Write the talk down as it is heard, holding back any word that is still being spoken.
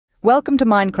Welcome to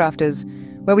MindCrafters,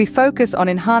 where we focus on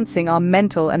enhancing our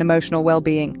mental and emotional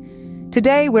well-being.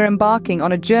 Today, we're embarking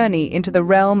on a journey into the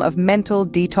realm of mental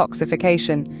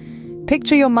detoxification.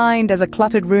 Picture your mind as a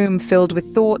cluttered room filled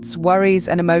with thoughts, worries,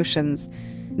 and emotions.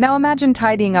 Now imagine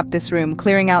tidying up this room,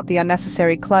 clearing out the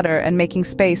unnecessary clutter and making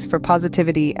space for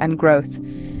positivity and growth.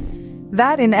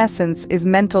 That, in essence, is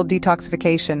mental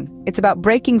detoxification. It's about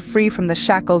breaking free from the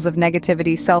shackles of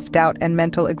negativity, self-doubt, and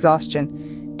mental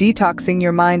exhaustion. Detoxing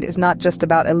your mind is not just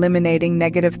about eliminating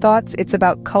negative thoughts, it's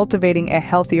about cultivating a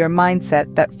healthier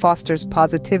mindset that fosters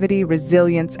positivity,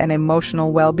 resilience, and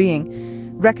emotional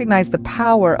well-being. Recognize the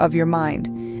power of your mind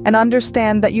and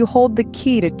understand that you hold the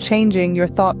key to changing your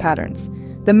thought patterns.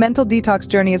 The mental detox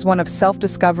journey is one of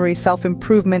self-discovery,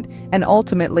 self-improvement, and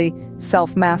ultimately,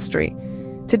 self-mastery.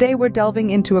 Today we're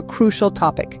delving into a crucial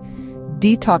topic: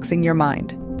 detoxing your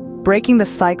mind. Breaking the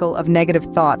cycle of negative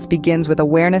thoughts begins with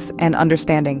awareness and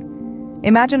understanding.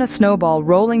 Imagine a snowball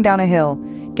rolling down a hill,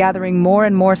 gathering more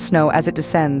and more snow as it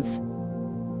descends.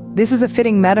 This is a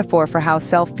fitting metaphor for how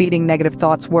self-feeding negative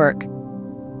thoughts work.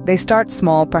 They start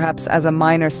small, perhaps as a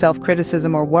minor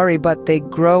self-criticism or worry, but they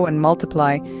grow and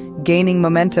multiply, gaining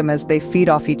momentum as they feed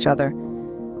off each other.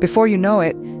 Before you know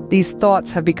it, these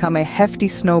thoughts have become a hefty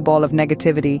snowball of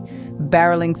negativity,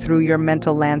 barreling through your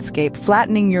mental landscape,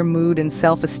 flattening your mood and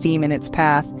self-esteem in its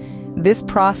path. This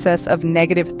process of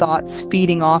negative thoughts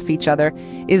feeding off each other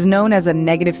is known as a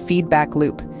negative feedback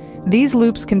loop. These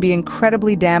loops can be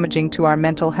incredibly damaging to our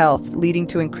mental health, leading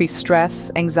to increased stress,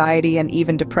 anxiety, and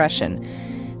even depression.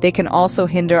 They can also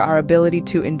hinder our ability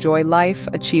to enjoy life,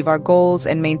 achieve our goals,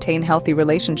 and maintain healthy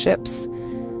relationships.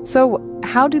 So,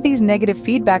 how do these negative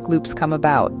feedback loops come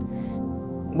about?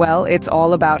 Well, it's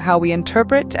all about how we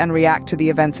interpret and react to the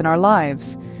events in our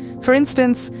lives. For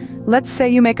instance, let's say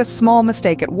you make a small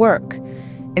mistake at work.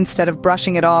 Instead of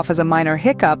brushing it off as a minor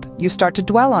hiccup, you start to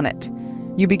dwell on it.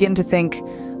 You begin to think,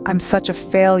 "I'm such a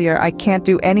failure, I can't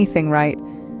do anything right."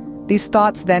 These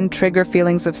thoughts then trigger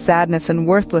feelings of sadness and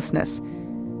worthlessness,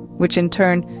 which in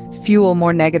turn fuel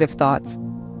more negative thoughts.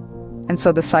 And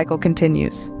so the cycle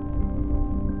continues.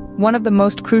 One of the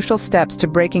most crucial steps to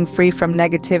breaking free from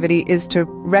negativity is to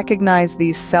recognize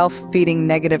these self-feeding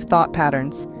negative thought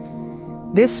patterns.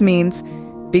 This means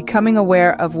becoming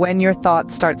aware of when your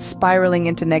thoughts start spiraling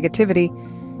into negativity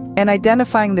and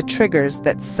identifying the triggers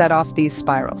that set off these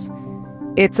spirals.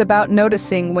 It's about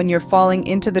noticing when you're falling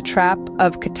into the trap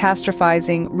of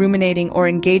catastrophizing, ruminating, or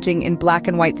engaging in black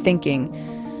and white thinking.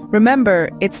 Remember,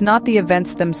 it's not the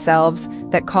events themselves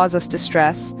that cause us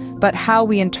distress, but how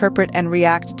we interpret and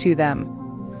react to them.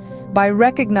 By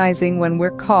recognizing when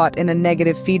we're caught in a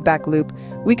negative feedback loop,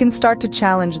 we can start to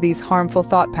challenge these harmful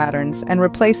thought patterns and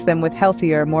replace them with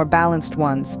healthier, more balanced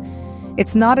ones.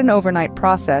 It's not an overnight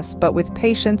process, but with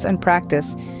patience and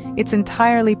practice, it's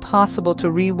entirely possible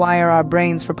to rewire our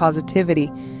brains for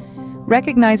positivity.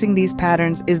 Recognizing these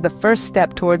patterns is the first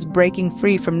step towards breaking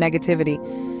free from negativity.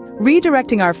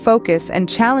 Redirecting our focus and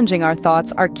challenging our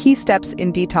thoughts are key steps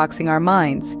in detoxing our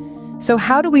minds. So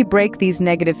how do we break these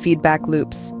negative feedback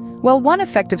loops? Well, one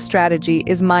effective strategy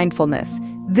is mindfulness.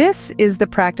 This is the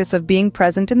practice of being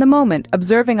present in the moment,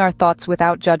 observing our thoughts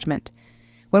without judgment.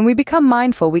 When we become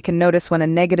mindful, we can notice when a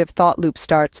negative thought loop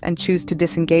starts and choose to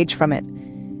disengage from it.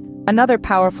 Another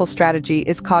powerful strategy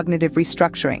is cognitive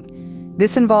restructuring.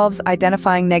 This involves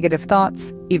identifying negative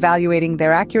thoughts, evaluating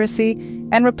their accuracy,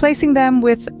 and replacing them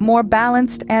with more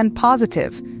balanced and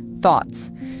positive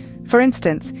thoughts. For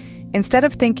instance, instead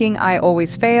of thinking "I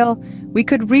always fail," we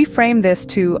could reframe this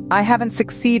to "I haven't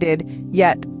succeeded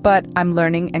yet, but I'm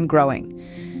learning and growing."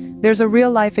 There's a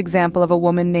real-life example of a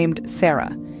woman named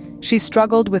Sarah. She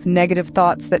struggled with negative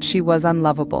thoughts that she was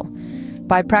unlovable.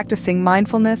 By practicing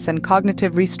mindfulness and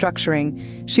cognitive restructuring,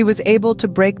 she was able to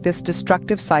break this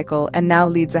destructive cycle and now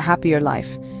leads a happier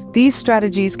life. These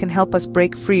strategies can help us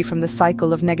break free from the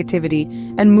cycle of negativity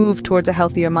and move towards a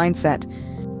healthier mindset.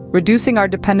 Reducing our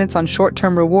dependence on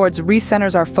short-term rewards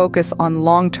recenters our focus on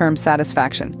long-term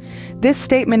satisfaction. This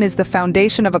statement is the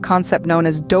foundation of a concept known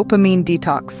as dopamine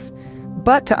detox.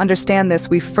 But to understand this,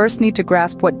 we first need to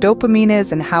grasp what dopamine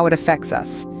is and how it affects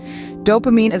us.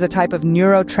 Dopamine is a type of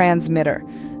neurotransmitter,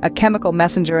 a chemical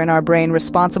messenger in our brain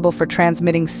responsible for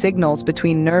transmitting signals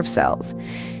between nerve cells.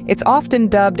 It's often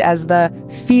dubbed as the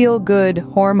feel-good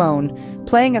hormone,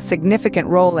 playing a significant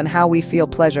role in how we feel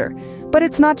pleasure. But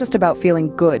it's not just about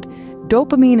feeling good.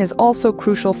 Dopamine is also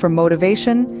crucial for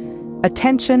motivation,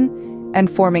 attention,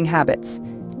 and forming habits.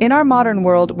 In our modern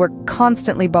world, we're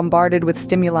constantly bombarded with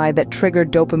stimuli that trigger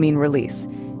dopamine release.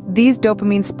 These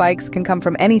dopamine spikes can come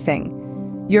from anything: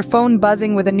 your phone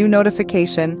buzzing with a new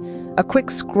notification, a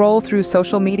quick scroll through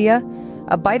social media,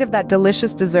 a bite of that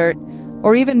delicious dessert,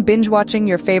 or even binge-watching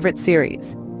your favorite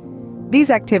series. These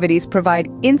activities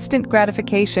provide instant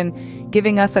gratification,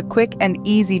 giving us a quick and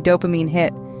easy dopamine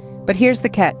hit. But here's the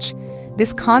catch.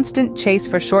 This constant chase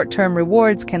for short-term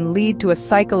rewards can lead to a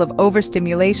cycle of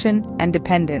overstimulation and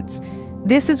dependence.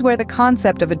 This is where the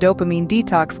concept of a dopamine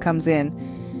detox comes in.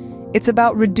 It's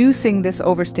about reducing this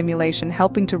overstimulation,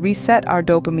 helping to reset our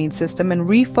dopamine system and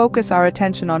refocus our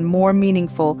attention on more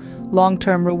meaningful,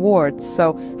 long-term rewards.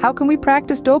 So, how can we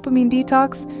practice dopamine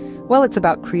detox? Well, it's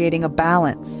about creating a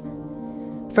balance.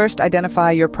 First,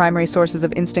 identify your primary sources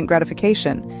of instant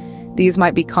gratification. These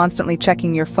might be constantly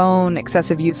checking your phone,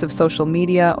 excessive use of social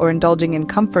media, or indulging in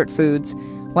comfort foods.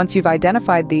 Once you've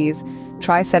identified these,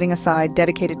 try setting aside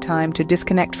dedicated time to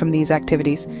disconnect from these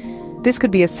activities. This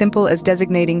could be as simple as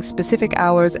designating specific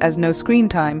hours as no screen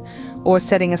time, or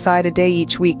setting aside a day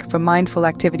each week for mindful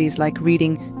activities like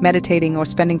reading, meditating, or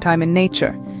spending time in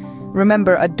nature.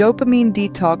 Remember, a dopamine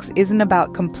detox isn't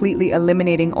about completely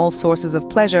eliminating all sources of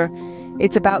pleasure.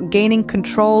 It's about gaining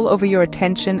control over your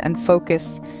attention and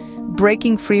focus,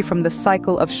 breaking free from the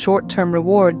cycle of short-term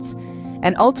rewards,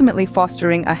 and ultimately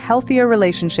fostering a healthier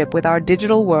relationship with our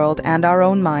digital world and our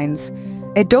own minds.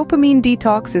 A dopamine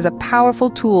detox is a powerful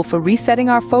tool for resetting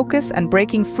our focus and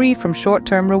breaking free from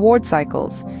short-term reward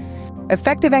cycles.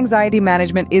 Effective anxiety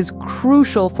management is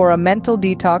crucial for a mental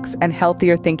detox and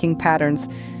healthier thinking patterns.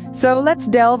 So let's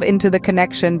delve into the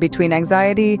connection between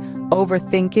anxiety,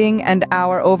 overthinking, and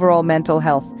our overall mental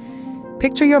health.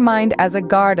 Picture your mind as a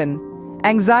garden.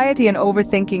 Anxiety and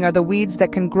overthinking are the weeds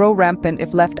that can grow rampant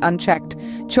if left unchecked,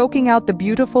 choking out the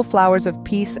beautiful flowers of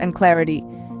peace and clarity.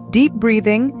 Deep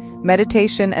breathing,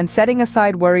 meditation, and setting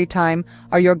aside worry time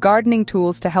are your gardening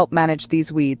tools to help manage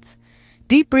these weeds.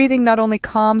 Deep breathing not only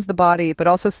calms the body, but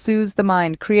also soothes the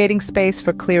mind, creating space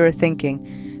for clearer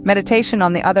thinking. Meditation,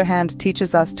 on the other hand,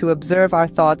 teaches us to observe our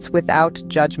thoughts without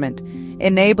judgment,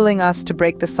 enabling us to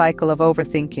break the cycle of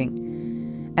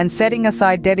overthinking. And setting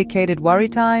aside dedicated worry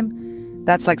time,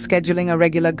 that's like scheduling a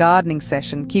regular gardening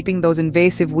session, keeping those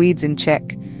invasive weeds in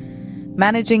check.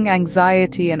 Managing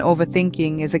anxiety and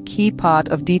overthinking is a key part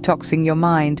of detoxing your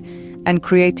mind and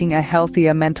creating a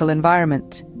healthier mental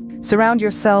environment. Surround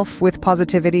yourself with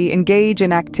positivity, engage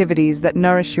in activities that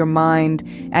nourish your mind,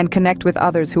 and connect with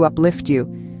others who uplift you.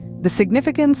 The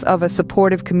significance of a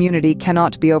supportive community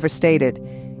cannot be overstated.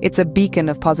 It's a beacon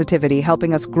of positivity,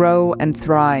 helping us grow and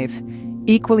thrive.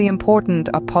 Equally important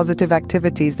are positive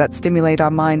activities that stimulate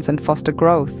our minds and foster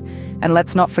growth. And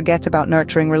let's not forget about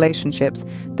nurturing relationships.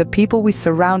 The people we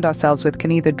surround ourselves with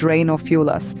can either drain or fuel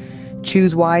us.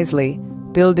 Choose wisely.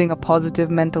 Building a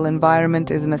positive mental environment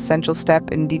is an essential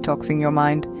step in detoxing your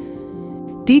mind.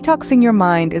 Detoxing your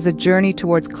mind is a journey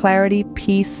towards clarity,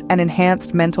 peace, and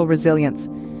enhanced mental resilience.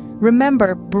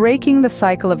 Remember, breaking the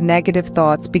cycle of negative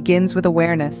thoughts begins with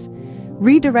awareness.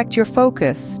 Redirect your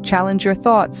focus, challenge your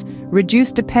thoughts,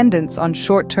 reduce dependence on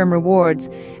short-term rewards,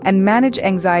 and manage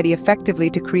anxiety effectively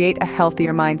to create a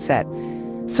healthier mindset.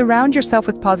 Surround yourself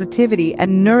with positivity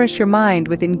and nourish your mind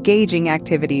with engaging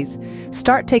activities.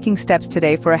 Start taking steps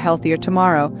today for a healthier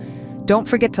tomorrow. Don't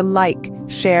forget to like,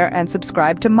 share, and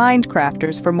subscribe to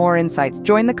MindCrafters for more insights.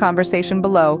 Join the conversation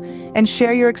below and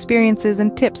share your experiences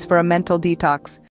and tips for a mental detox.